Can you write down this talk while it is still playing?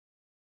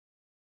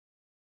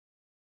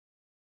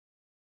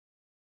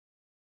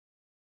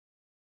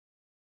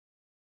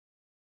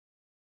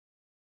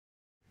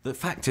The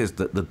fact is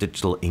that the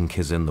digital ink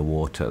is in the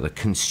water. The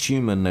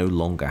consumer no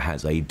longer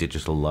has a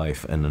digital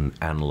life and an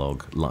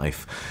analog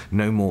life,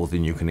 no more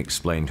than you can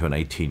explain to an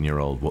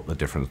 18-year-old what the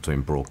difference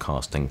between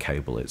broadcast and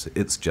cable is.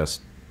 It's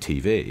just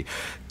TV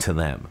to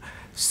them.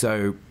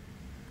 So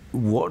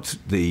what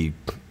the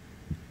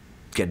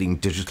getting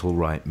digital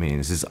right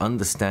means is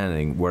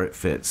understanding where it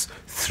fits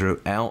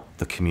throughout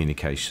the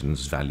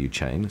communications value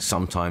chain.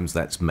 Sometimes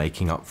that's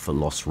making up for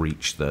lost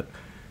reach that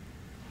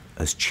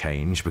has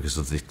changed because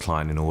of the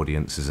decline in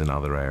audiences in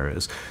other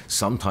areas.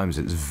 Sometimes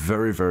it's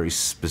very, very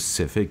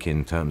specific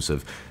in terms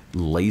of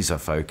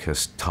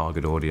laser-focused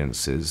target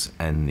audiences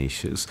and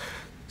niches.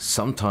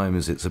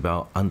 Sometimes it's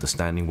about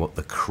understanding what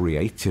the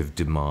creative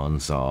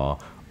demands are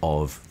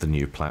of the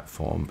new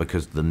platform,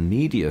 because the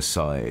media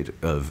side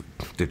of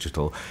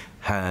digital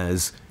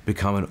has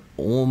become an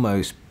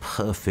almost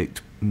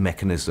perfect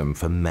mechanism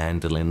for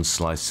mandolin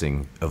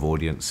slicing of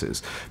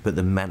audiences. But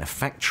the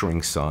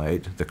manufacturing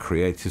side, the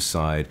creative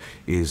side,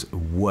 is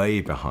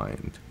way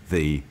behind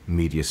the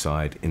media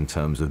side in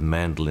terms of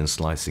mandolin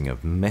slicing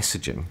of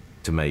messaging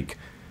to make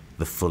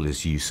the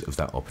fullest use of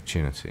that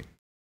opportunity.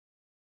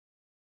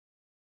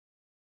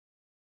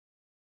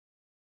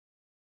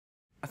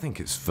 I think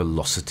it's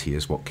velocity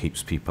is what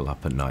keeps people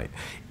up at night.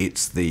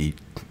 It's the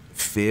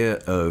fear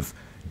of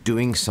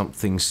doing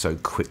something so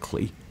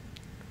quickly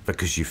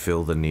because you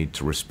feel the need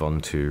to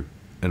respond to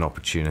an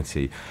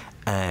opportunity,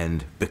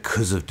 and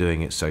because of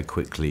doing it so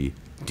quickly,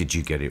 did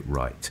you get it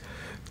right?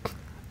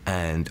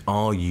 And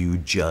are you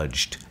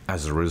judged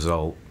as a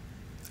result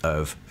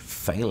of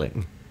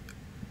failing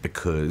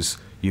because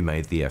you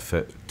made the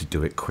effort to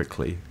do it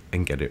quickly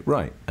and get it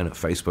right? And at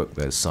Facebook,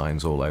 there's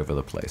signs all over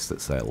the place that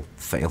say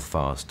fail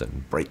fast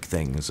and break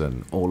things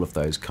and all of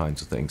those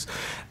kinds of things.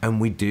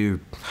 And we do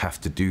have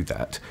to do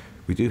that.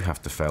 We do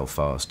have to fail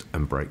fast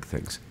and break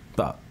things.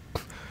 But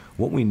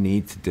what we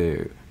need to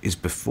do is,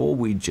 before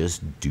we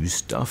just do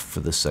stuff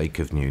for the sake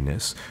of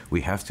newness,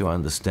 we have to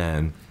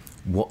understand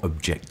what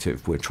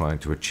objective we're trying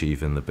to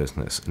achieve in the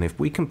business. And if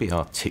we can be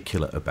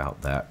articulate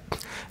about that,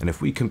 and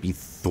if we can be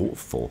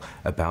thoughtful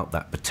about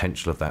that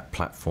potential of that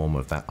platform,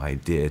 of that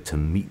idea to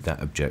meet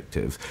that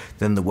objective,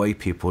 then the way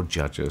people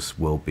judge us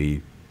will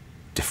be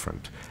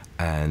different.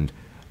 And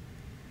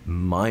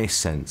my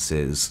sense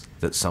is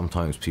that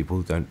sometimes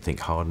people don't think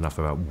hard enough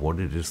about what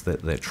it is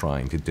that they're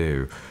trying to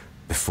do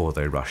before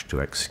they rush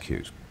to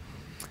execute.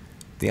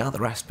 The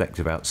other aspect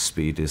about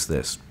speed is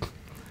this.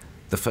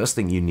 The first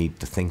thing you need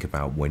to think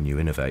about when you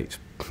innovate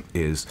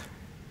is,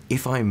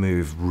 if I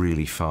move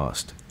really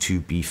fast to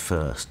be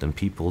first, and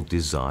people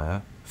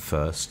desire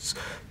firsts,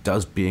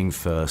 does being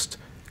first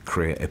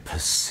create a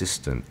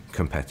persistent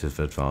competitive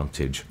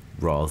advantage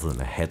rather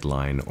than a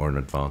headline or an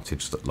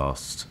advantage that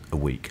lasts a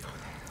week?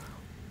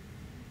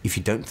 If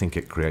you don't think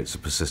it creates a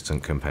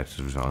persistent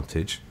competitive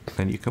advantage,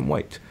 then you can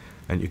wait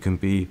and you can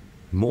be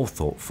more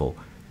thoughtful,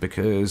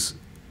 because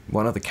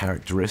one of the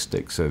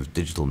characteristics of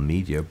digital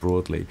media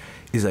broadly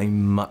is a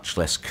much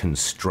less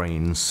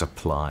constrained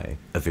supply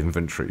of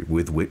inventory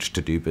with which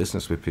to do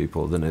business with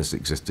people than has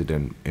existed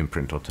in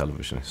print or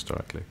television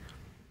historically.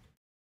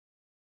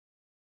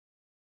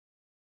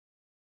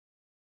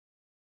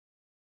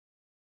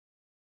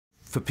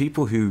 For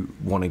people who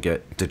want to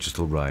get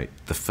digital right,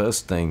 the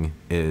first thing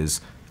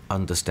is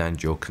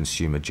understand your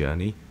consumer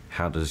journey.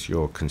 How does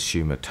your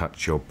consumer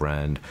touch your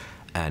brand,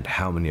 and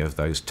how many of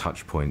those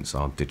touch points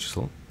are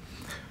digital?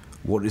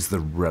 What is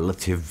the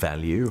relative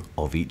value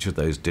of each of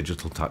those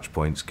digital touch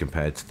points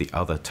compared to the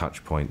other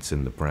touch points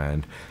in the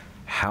brand?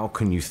 How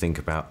can you think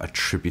about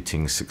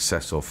attributing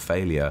success or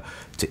failure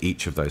to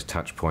each of those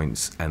touch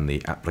points and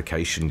the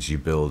applications you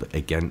build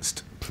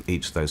against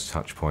each of those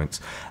touch points?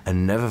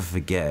 And never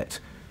forget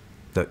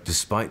that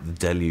despite the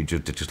deluge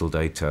of digital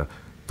data,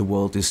 the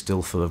world is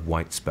still full of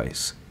white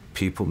space.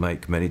 People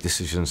make many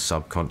decisions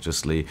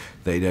subconsciously.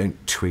 They don't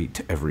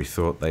tweet every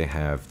thought they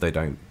have. They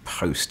don't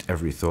post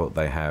every thought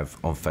they have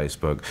on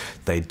Facebook.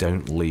 They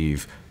don't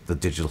leave the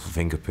digital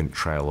fingerprint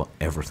trail on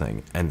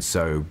everything. And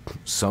so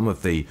some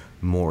of the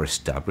more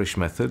established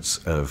methods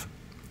of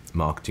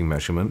marketing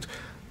measurement,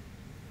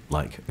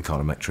 like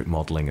econometric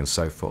modeling and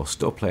so forth,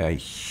 still play a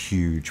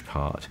huge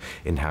part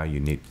in how you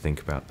need to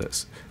think about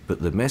this. But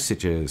the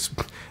message is,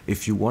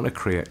 if you want to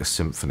create a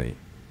symphony,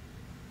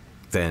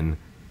 then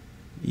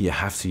you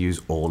have to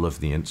use all of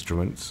the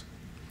instruments,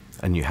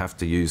 and you have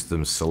to use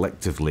them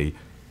selectively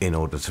in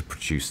order to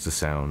produce the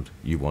sound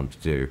you want to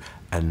do,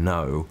 and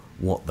know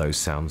what those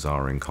sounds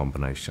are in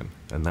combination.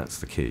 And that's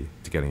the key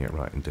to getting it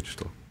right in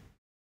digital.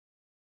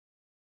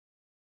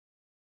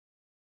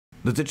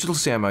 The Digital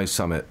CMO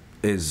Summit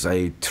is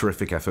a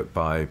terrific effort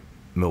by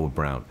Millward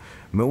Brown.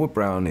 Millward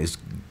Brown is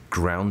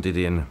grounded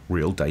in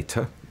real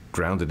data,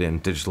 grounded in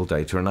digital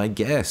data, and I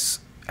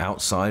guess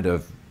outside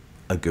of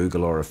a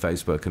Google or a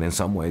Facebook, and in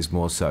some ways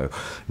more so,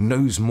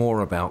 knows more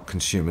about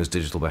consumers'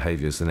 digital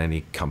behaviors than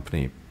any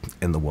company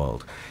in the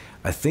world.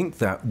 I think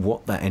that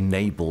what that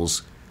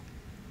enables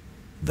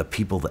the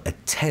people that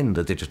attend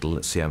the Digital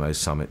CMO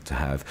Summit to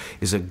have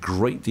is a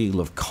great deal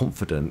of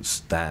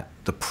confidence that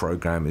the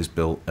program is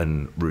built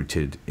and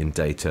rooted in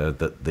data,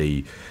 that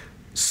the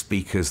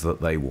speakers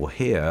that they will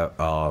hear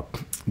are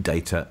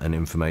data and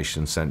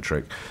information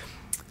centric,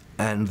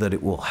 and that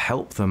it will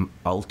help them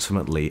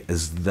ultimately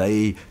as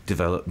they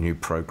develop new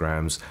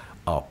programs,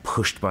 are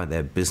pushed by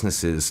their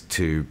businesses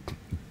to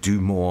do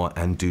more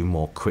and do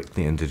more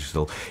quickly in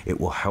digital. It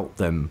will help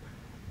them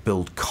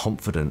build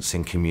confidence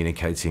in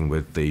communicating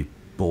with the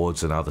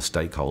boards and other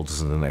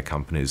stakeholders in their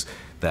companies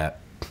that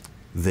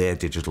their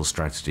digital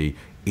strategy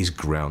is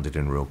grounded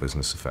in real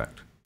business effect.